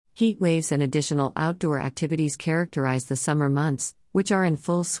Heat waves and additional outdoor activities characterize the summer months, which are in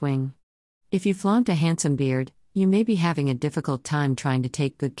full swing. If you flaunt a handsome beard, you may be having a difficult time trying to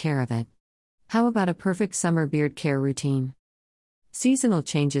take good care of it. How about a perfect summer beard care routine? Seasonal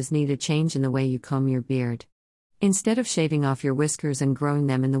changes need a change in the way you comb your beard. Instead of shaving off your whiskers and growing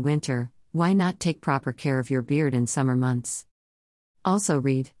them in the winter, why not take proper care of your beard in summer months? Also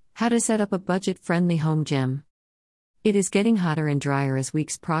read, How to Set Up a Budget-Friendly Home Gym. It is getting hotter and drier as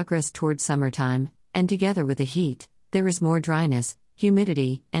weeks progress toward summertime, and together with the heat, there is more dryness,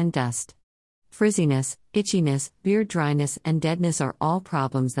 humidity, and dust. Frizziness, itchiness, beard dryness, and deadness are all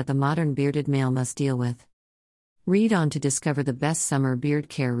problems that the modern bearded male must deal with. Read on to discover the best summer beard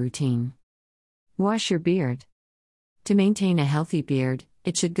care routine. Wash your beard. To maintain a healthy beard,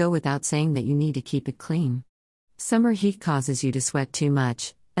 it should go without saying that you need to keep it clean. Summer heat causes you to sweat too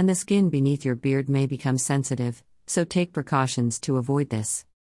much, and the skin beneath your beard may become sensitive, so take precautions to avoid this.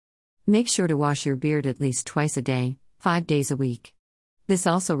 Make sure to wash your beard at least twice a day, 5 days a week. This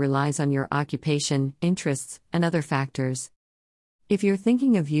also relies on your occupation, interests, and other factors. If you're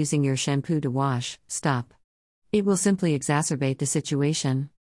thinking of using your shampoo to wash, stop. It will simply exacerbate the situation.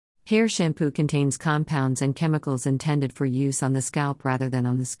 Hair shampoo contains compounds and chemicals intended for use on the scalp rather than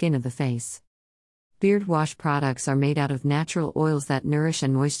on the skin of the face. Beard wash products are made out of natural oils that nourish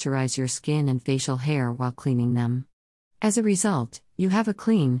and moisturize your skin and facial hair while cleaning them. As a result, you have a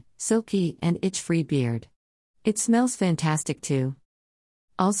clean, silky, and itch-free beard. It smells fantastic too.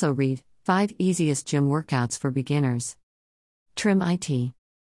 Also read, 5 Easiest Gym Workouts for Beginners. Trim it.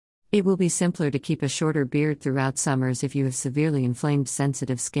 It will be simpler to keep a shorter beard throughout summers if you have severely inflamed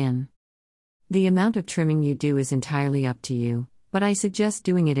sensitive skin. The amount of trimming you do is entirely up to you, but I suggest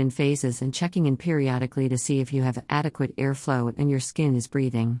doing it in phases and checking in periodically to see if you have adequate airflow and your skin is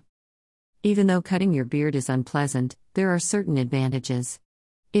breathing. Even though cutting your beard is unpleasant, there are certain advantages.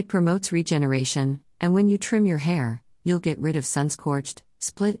 It promotes regeneration, and when you trim your hair, you'll get rid of sun-scorched,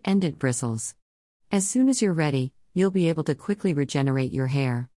 split-ended bristles. As soon as you're ready, you'll be able to quickly regenerate your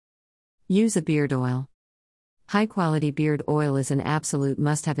hair. Use a beard oil. High-quality beard oil is an absolute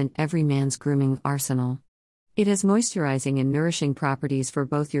must-have in every man's grooming arsenal. It has moisturizing and nourishing properties for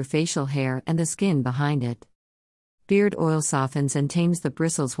both your facial hair and the skin behind it. Beard oil softens and tames the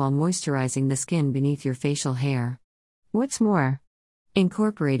bristles while moisturizing the skin beneath your facial hair. What's more,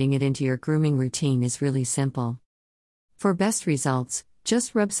 incorporating it into your grooming routine is really simple. For best results,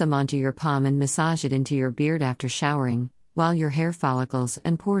 just rub some onto your palm and massage it into your beard after showering, while your hair follicles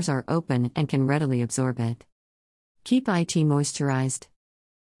and pores are open and can readily absorb it. Keep it moisturized.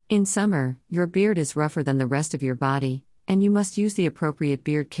 In summer, your beard is rougher than the rest of your body, and you must use the appropriate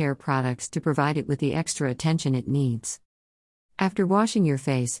beard care products to provide it with the extra attention it needs. After washing your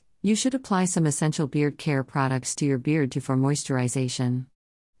face, you should apply some essential beard care products to your beard for moisturization.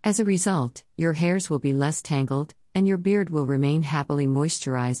 As a result, your hairs will be less tangled, and your beard will remain happily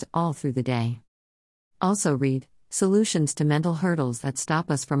moisturized all through the day. Also read, Solutions to Mental Hurdles That Stop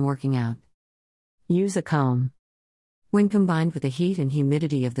Us from Working Out. Use a comb. When combined with the heat and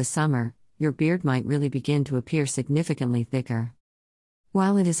humidity of the summer, your beard might really begin to appear significantly thicker.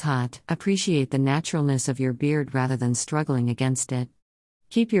 While it is hot, appreciate the naturalness of your beard rather than struggling against it.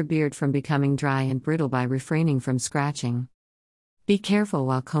 Keep your beard from becoming dry and brittle by refraining from scratching. Be careful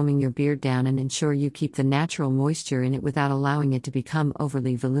while combing your beard down and ensure you keep the natural moisture in it without allowing it to become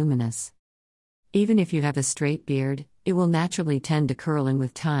overly voluminous. Even if you have a straight beard, it will naturally tend to curl in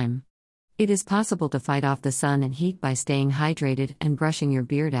with time. It is possible to fight off the sun and heat by staying hydrated and brushing your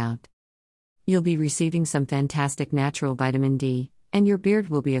beard out. You'll be receiving some fantastic natural vitamin D, and your beard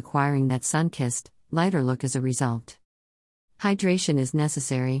will be acquiring that sun-kissed, lighter look as a result. Hydration is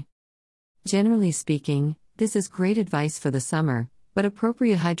necessary. Generally speaking, this is great advice for the summer, but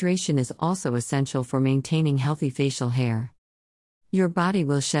appropriate hydration is also essential for maintaining healthy facial hair. Your body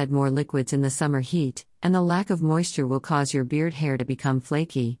will shed more liquids in the summer heat, and the lack of moisture will cause your beard hair to become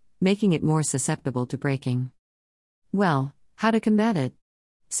flaky, making it more susceptible to breaking. Well, how to combat it?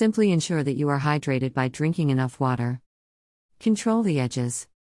 Simply ensure that you are hydrated by drinking enough water. Control the edges.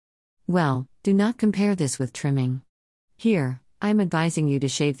 Well, do not compare this with trimming. Here, I'm advising you to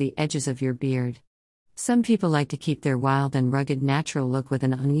shave the edges of your beard. Some people like to keep their wild and rugged natural look with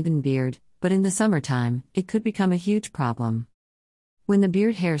an uneven beard, but in the summertime, it could become a huge problem. When the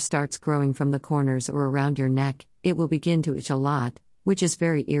beard hair starts growing from the corners or around your neck, it will begin to itch a lot, which is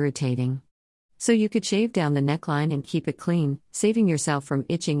very irritating. So you could shave down the neckline and keep it clean, saving yourself from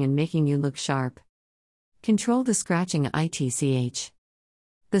itching and making you look sharp. Control the scratching itch.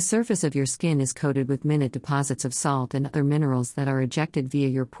 The surface of your skin is coated with minute deposits of salt and other minerals that are ejected via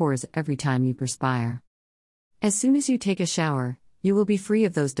your pores every time you perspire. As soon as you take a shower, You will be free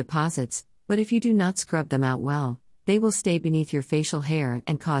of those deposits, but if you do not scrub them out well, they will stay beneath your facial hair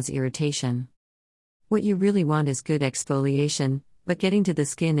and cause irritation. What you really want is good exfoliation, but getting to the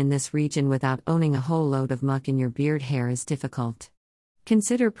skin in this region without owning a whole load of muck in your beard hair is difficult.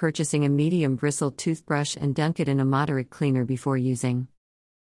 Consider purchasing a medium bristled toothbrush and dunk it in a moderate cleaner before using.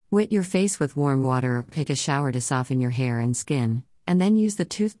 Wet your face with warm water or take a shower to soften your hair and skin, and then use the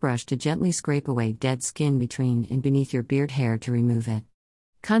toothbrush to gently scrape away dead skin between and beneath your beard hair to remove it.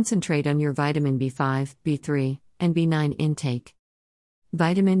 Concentrate on your vitamin B5, B3, and B9 intake.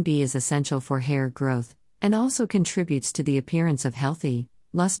 Vitamin B is essential for hair growth, and also contributes to the appearance of healthy,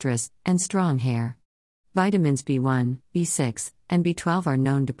 lustrous, and strong hair. Vitamins B1, B6, and B12 are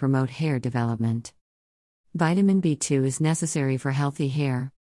known to promote hair development. Vitamin B2 is necessary for healthy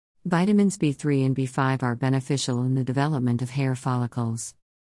hair. Vitamins B3 and B5 are beneficial in the development of hair follicles.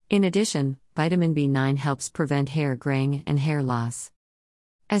 In addition, vitamin B9 helps prevent hair graying and hair loss.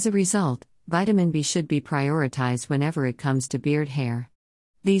 As a result, vitamin B should be prioritized whenever it comes to beard hair.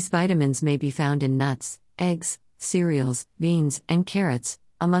 These vitamins may be found in nuts, eggs, cereals, beans, and carrots,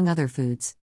 among other foods.